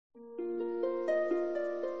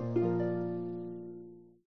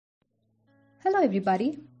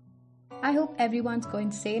everybody. I hope everyone's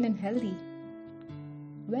going sane and healthy.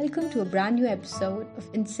 Welcome to a brand new episode of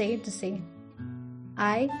Insane to Sane.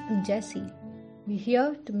 I am Jessie. We're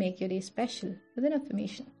here to make your day special with an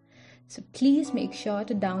information. So please make sure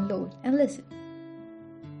to download and listen.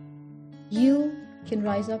 You can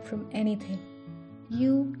rise up from anything.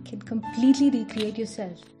 You can completely recreate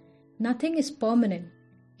yourself. Nothing is permanent.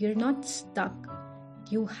 You're not stuck.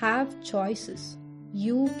 You have choices.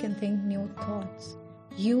 You can think new thoughts.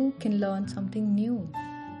 You can learn something new.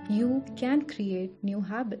 You can create new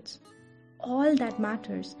habits. All that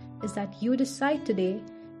matters is that you decide today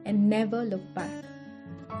and never look back.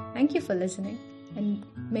 Thank you for listening and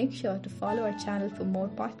make sure to follow our channel for more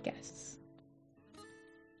podcasts.